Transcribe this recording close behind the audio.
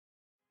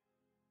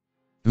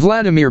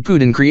Vladimir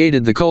Putin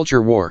created the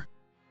culture war.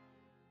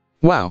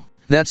 Wow,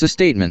 that's a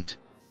statement.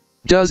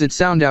 Does it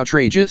sound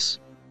outrageous?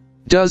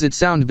 Does it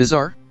sound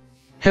bizarre?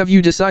 Have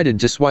you decided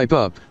to swipe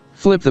up,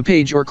 flip the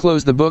page or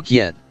close the book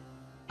yet?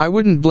 I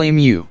wouldn't blame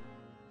you.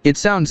 It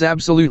sounds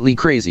absolutely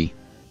crazy.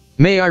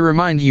 May I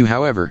remind you,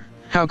 however,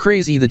 how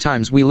crazy the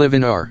times we live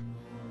in are.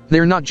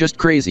 They're not just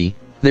crazy,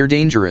 they're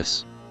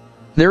dangerous.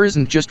 There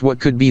isn't just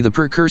what could be the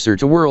precursor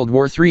to World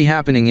War III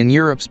happening in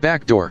Europe's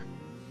back door.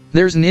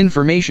 There's an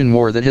information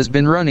war that has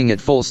been running at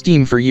full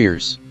steam for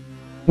years.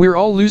 We're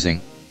all losing.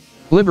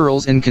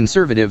 Liberals and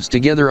conservatives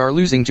together are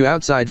losing to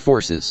outside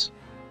forces.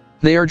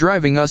 They are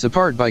driving us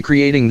apart by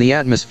creating the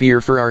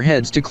atmosphere for our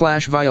heads to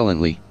clash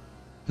violently.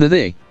 The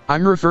they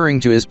I'm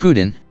referring to is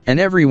Putin, and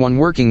everyone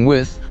working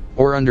with,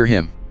 or under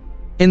him.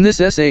 In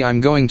this essay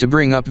I'm going to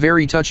bring up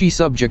very touchy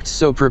subjects,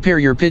 so prepare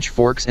your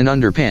pitchforks and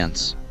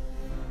underpants.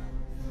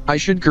 I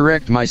should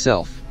correct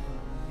myself.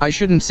 I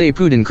shouldn't say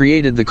Putin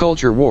created the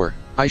culture war,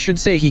 I should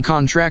say he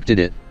contracted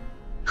it.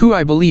 Who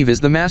I believe is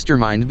the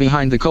mastermind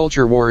behind the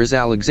culture war is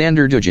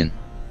Alexander Dugin.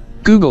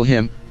 Google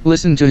him,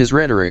 listen to his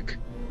rhetoric.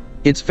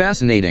 It's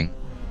fascinating.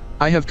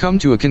 I have come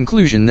to a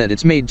conclusion that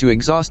it's made to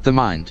exhaust the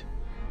mind.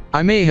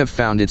 I may have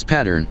found its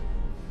pattern.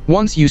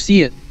 Once you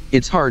see it,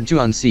 it's hard to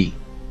unsee.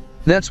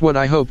 That's what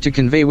I hope to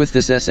convey with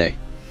this essay.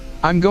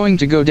 I'm going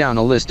to go down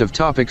a list of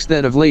topics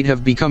that of late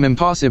have become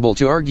impossible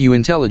to argue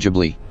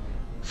intelligibly.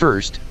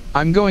 First,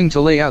 I'm going to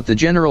lay out the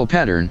general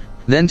pattern,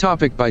 then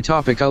topic by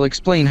topic I'll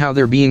explain how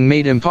they're being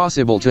made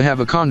impossible to have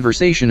a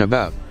conversation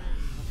about.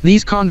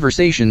 These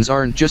conversations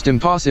aren't just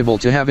impossible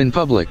to have in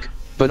public,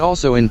 but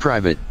also in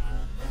private.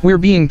 We're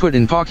being put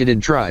in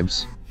pocketed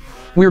tribes.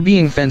 We're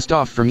being fenced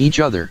off from each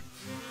other.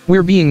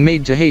 We're being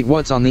made to hate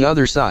what's on the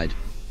other side.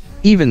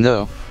 Even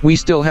though, we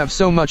still have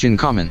so much in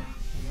common.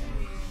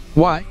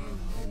 Why?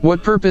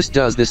 What purpose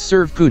does this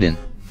serve Putin?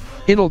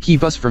 It'll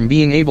keep us from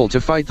being able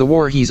to fight the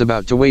war he's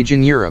about to wage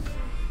in Europe.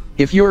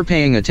 If you're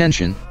paying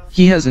attention,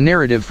 he has a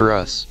narrative for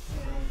us.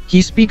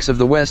 He speaks of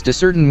the West a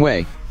certain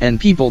way, and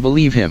people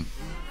believe him.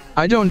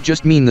 I don't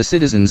just mean the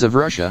citizens of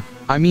Russia,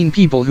 I mean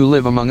people who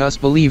live among us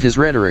believe his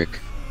rhetoric.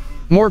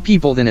 More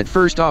people than at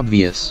first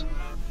obvious.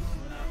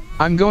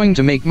 I'm going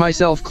to make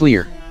myself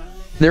clear.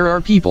 There are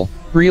people,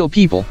 real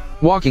people,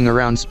 walking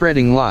around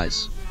spreading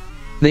lies.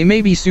 They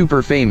may be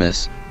super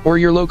famous, or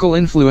your local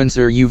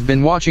influencer you've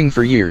been watching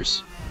for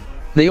years.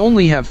 They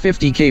only have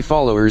 50k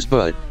followers,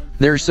 but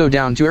they're so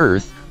down to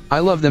earth, I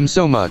love them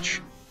so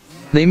much.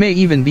 They may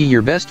even be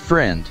your best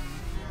friend.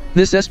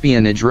 This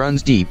espionage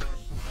runs deep.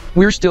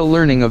 We're still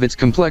learning of its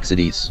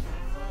complexities.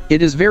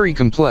 It is very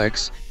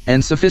complex,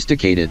 and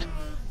sophisticated.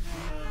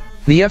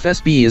 The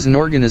FSB is an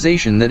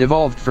organization that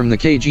evolved from the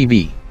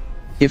KGB.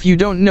 If you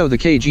don't know, the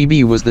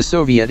KGB was the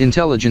Soviet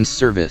intelligence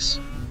service.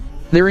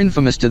 They're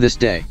infamous to this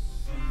day.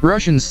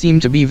 Russians seem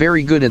to be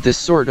very good at this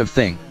sort of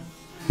thing.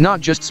 Not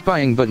just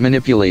spying but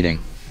manipulating.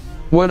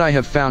 What I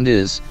have found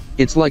is,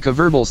 it's like a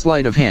verbal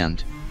sleight of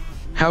hand.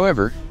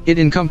 However, it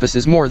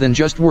encompasses more than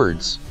just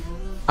words.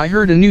 I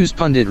heard a news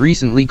pundit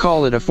recently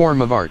call it a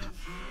form of art.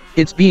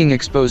 It's being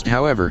exposed,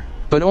 however,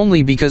 but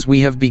only because we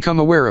have become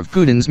aware of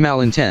Putin's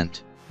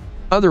malintent.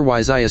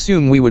 Otherwise I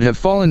assume we would have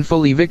fallen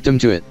fully victim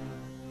to it.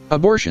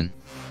 Abortion.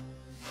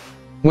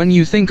 When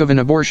you think of an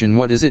abortion,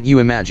 what is it you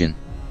imagine?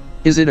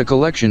 Is it a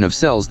collection of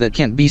cells that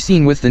can't be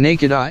seen with the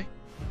naked eye?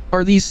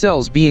 Are these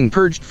cells being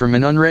purged from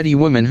an unready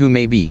woman who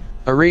may be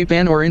a rape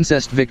and or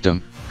incest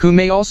victim, who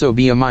may also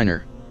be a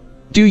minor?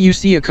 Do you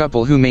see a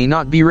couple who may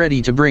not be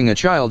ready to bring a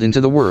child into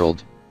the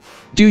world?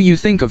 Do you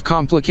think of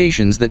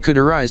complications that could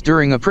arise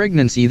during a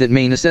pregnancy that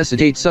may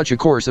necessitate such a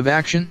course of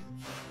action?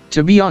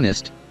 To be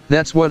honest,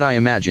 that's what I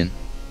imagine.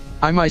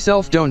 I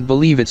myself don't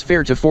believe it's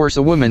fair to force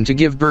a woman to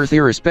give birth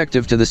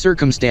irrespective to the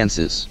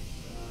circumstances.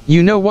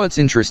 You know what's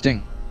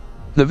interesting?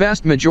 The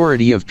vast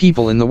majority of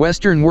people in the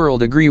Western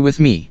world agree with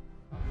me.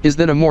 Is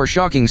that a more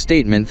shocking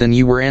statement than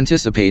you were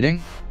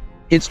anticipating?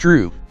 It's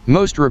true.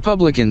 Most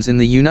Republicans in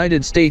the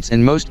United States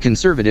and most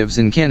conservatives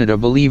in Canada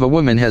believe a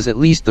woman has at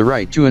least the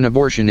right to an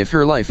abortion if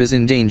her life is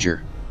in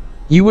danger.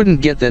 You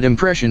wouldn't get that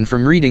impression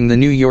from reading the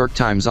New York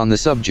Times on the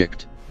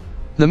subject.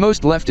 The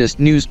most leftist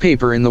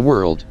newspaper in the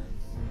world.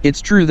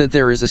 It's true that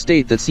there is a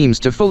state that seems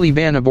to fully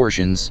ban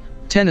abortions,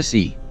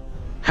 Tennessee.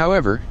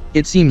 However,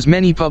 it seems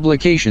many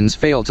publications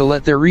fail to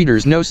let their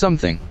readers know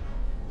something.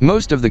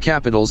 Most of the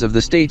capitals of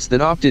the states that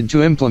opted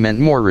to implement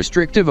more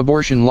restrictive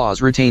abortion laws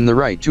retain the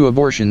right to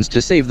abortions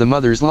to save the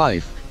mother's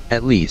life,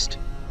 at least.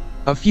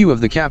 A few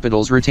of the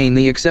capitals retain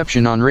the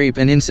exception on rape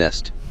and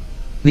incest.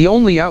 The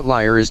only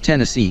outlier is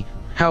Tennessee.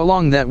 How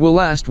long that will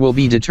last will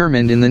be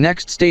determined in the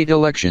next state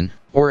election,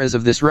 or as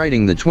of this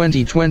writing, the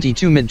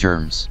 2022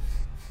 midterms.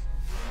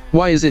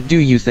 Why is it, do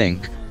you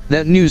think,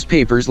 that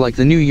newspapers like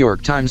the New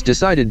York Times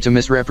decided to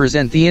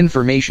misrepresent the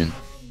information?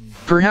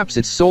 Perhaps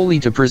it's solely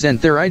to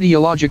present their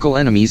ideological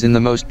enemies in the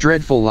most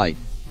dreadful light.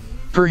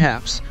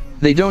 Perhaps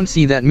they don't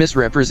see that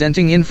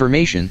misrepresenting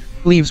information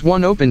leaves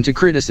one open to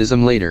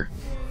criticism later.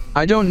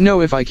 I don't know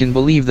if I can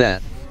believe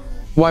that.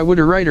 Why would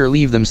a writer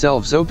leave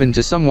themselves open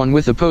to someone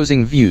with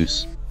opposing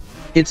views?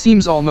 It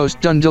seems almost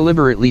done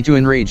deliberately to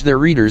enrage their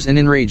readers and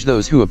enrage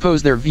those who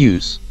oppose their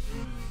views.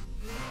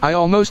 I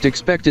almost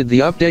expected the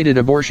updated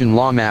abortion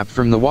law map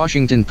from the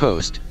Washington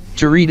Post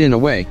to read in a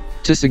way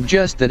to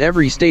suggest that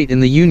every state in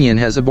the union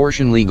has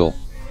abortion legal.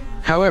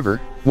 However,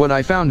 what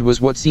I found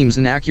was what seems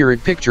an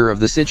accurate picture of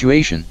the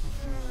situation.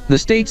 The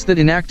states that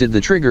enacted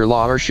the trigger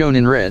law are shown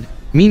in red,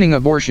 meaning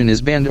abortion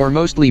is banned or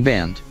mostly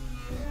banned.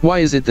 Why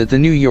is it that the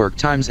New York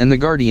Times and The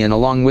Guardian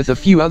along with a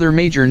few other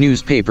major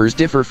newspapers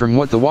differ from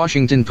what the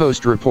Washington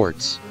Post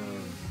reports?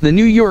 The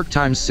New York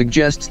Times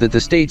suggests that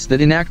the states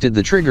that enacted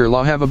the trigger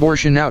law have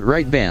abortion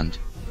outright banned.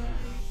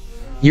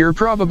 You're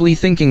probably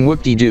thinking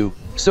whoop-de-doo,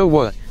 so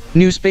what?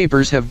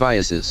 Newspapers have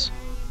biases.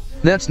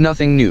 That's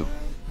nothing new.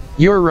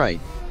 You're right.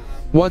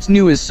 What's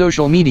new is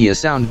social media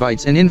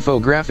soundbites and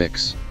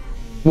infographics.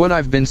 What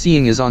I've been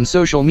seeing is on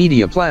social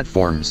media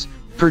platforms,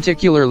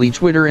 particularly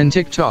Twitter and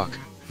TikTok,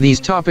 these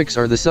topics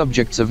are the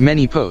subjects of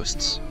many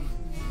posts.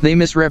 They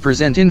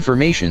misrepresent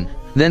information,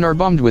 then are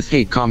bombed with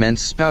hate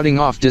comments spouting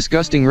off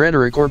disgusting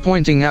rhetoric or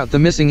pointing out the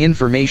missing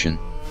information.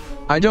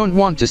 I don't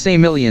want to say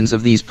millions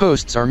of these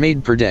posts are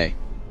made per day.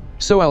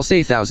 So I'll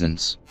say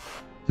thousands.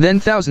 Then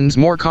thousands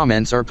more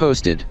comments are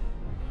posted.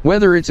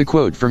 Whether it's a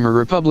quote from a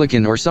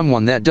Republican or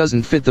someone that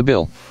doesn't fit the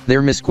bill,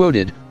 they're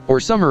misquoted,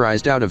 or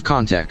summarized out of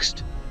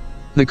context.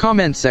 The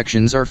comment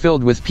sections are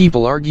filled with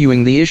people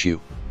arguing the issue.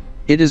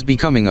 It is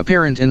becoming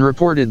apparent and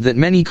reported that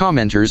many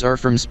commenters are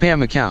from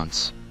spam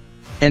accounts.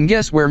 And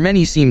guess where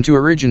many seem to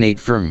originate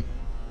from?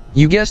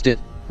 You guessed it,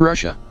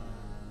 Russia.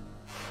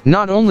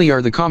 Not only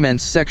are the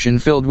comments section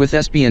filled with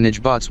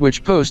espionage bots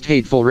which post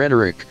hateful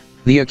rhetoric,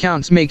 the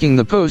accounts making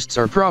the posts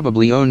are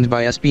probably owned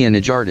by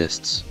espionage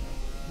artists.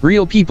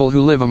 Real people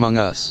who live among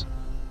us.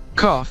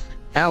 Cough,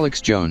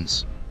 Alex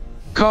Jones.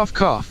 Cough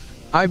cough,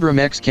 Ibram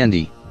X.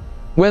 Kendi.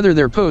 Whether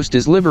their post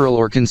is liberal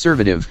or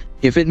conservative,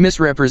 if it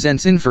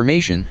misrepresents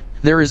information,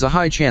 there is a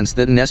high chance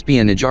that an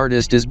espionage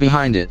artist is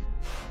behind it.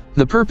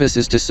 The purpose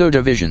is to sow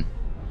division.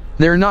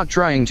 They're not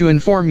trying to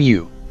inform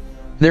you.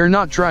 They're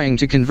not trying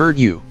to convert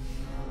you.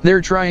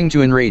 They're trying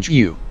to enrage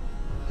you.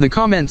 The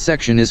comment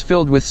section is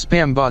filled with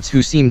spam bots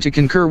who seem to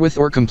concur with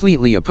or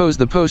completely oppose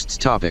the post's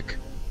topic.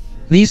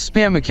 These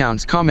spam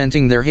accounts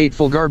commenting their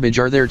hateful garbage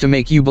are there to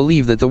make you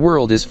believe that the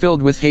world is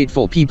filled with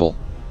hateful people.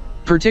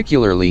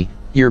 Particularly,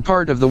 you're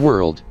part of the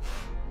world.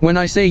 When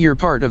I say you're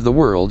part of the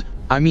world,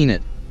 I mean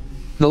it.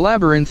 The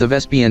labyrinth of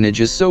espionage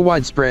is so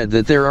widespread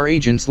that there are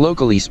agents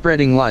locally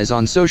spreading lies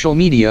on social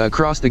media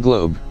across the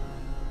globe.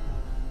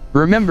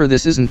 Remember,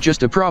 this isn't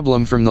just a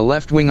problem from the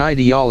left-wing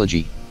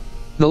ideology.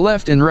 The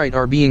left and right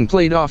are being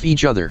played off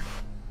each other.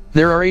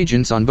 There are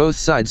agents on both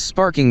sides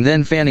sparking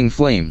then fanning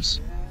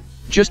flames.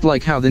 Just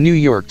like how the New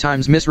York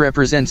Times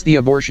misrepresents the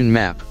abortion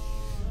map.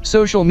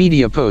 Social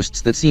media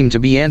posts that seem to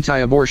be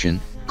anti-abortion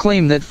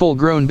claim that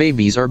full-grown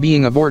babies are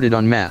being aborted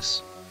en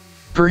masse.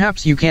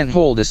 Perhaps you can't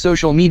hold a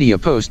social media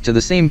post to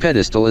the same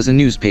pedestal as a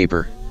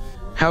newspaper.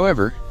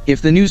 However,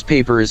 if the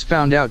newspaper is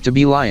found out to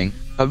be lying,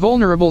 a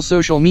vulnerable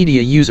social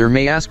media user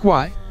may ask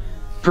why.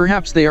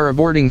 Perhaps they are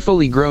aborting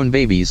fully grown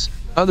babies,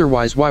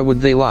 otherwise why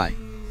would they lie?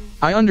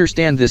 I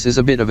understand this is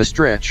a bit of a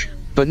stretch,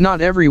 but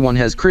not everyone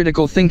has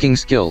critical thinking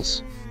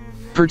skills.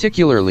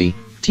 Particularly,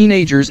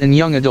 teenagers and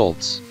young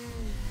adults.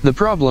 The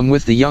problem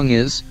with the young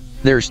is,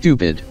 they're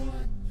stupid.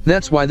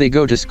 That's why they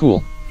go to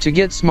school, to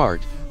get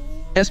smart.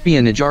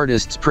 Espionage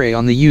artists prey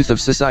on the youth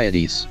of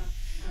societies.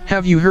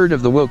 Have you heard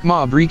of the woke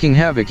mob wreaking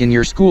havoc in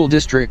your school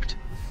district?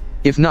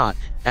 If not,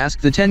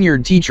 ask the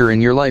tenured teacher in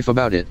your life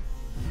about it.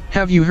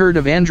 Have you heard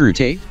of Andrew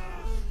Tate?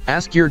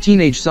 Ask your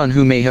teenage son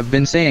who may have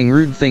been saying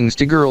rude things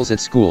to girls at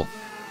school.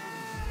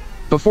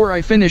 Before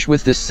I finish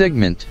with this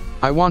segment,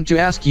 I want to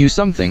ask you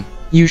something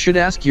you should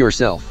ask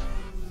yourself.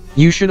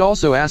 You should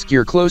also ask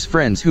your close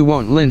friends who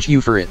won't lynch you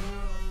for it.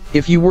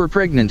 If you were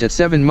pregnant at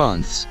 7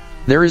 months,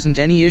 there isn't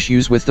any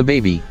issues with the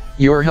baby,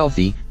 you're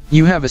healthy,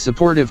 you have a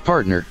supportive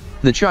partner,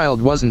 the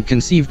child wasn't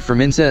conceived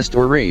from incest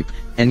or rape,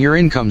 and your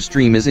income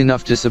stream is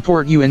enough to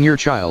support you and your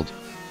child.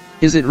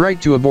 Is it right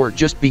to abort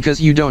just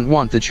because you don't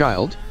want the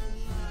child?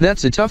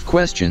 That's a tough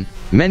question.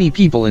 Many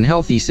people in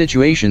healthy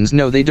situations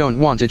know they don't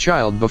want a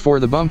child before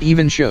the bump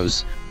even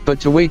shows, but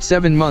to wait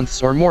 7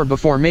 months or more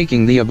before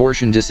making the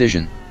abortion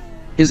decision.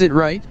 Is it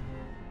right?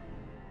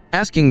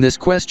 Asking this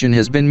question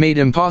has been made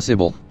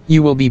impossible.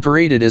 You will be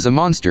paraded as a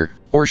monster,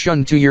 or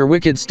shunned to your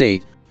wicked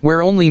state,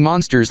 where only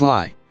monsters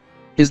lie.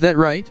 Is that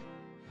right?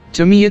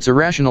 To me it's a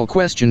rational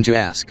question to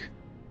ask.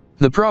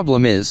 The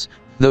problem is,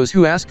 those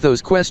who ask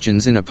those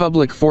questions in a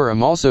public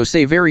forum also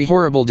say very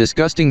horrible,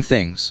 disgusting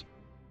things.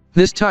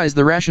 This ties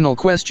the rational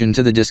question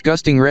to the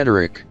disgusting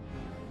rhetoric.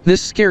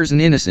 This scares an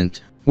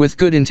innocent, with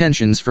good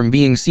intentions from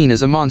being seen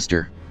as a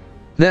monster.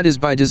 That is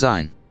by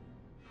design.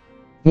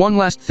 One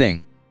last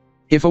thing.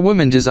 If a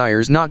woman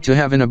desires not to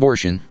have an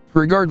abortion,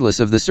 regardless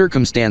of the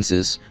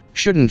circumstances,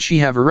 shouldn't she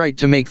have a right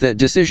to make that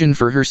decision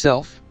for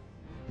herself?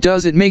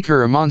 Does it make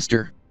her a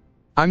monster?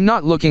 I'm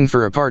not looking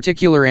for a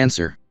particular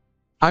answer.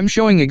 I'm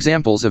showing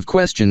examples of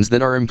questions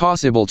that are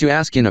impossible to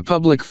ask in a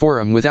public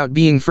forum without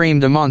being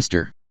framed a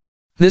monster.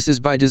 This is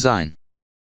by design.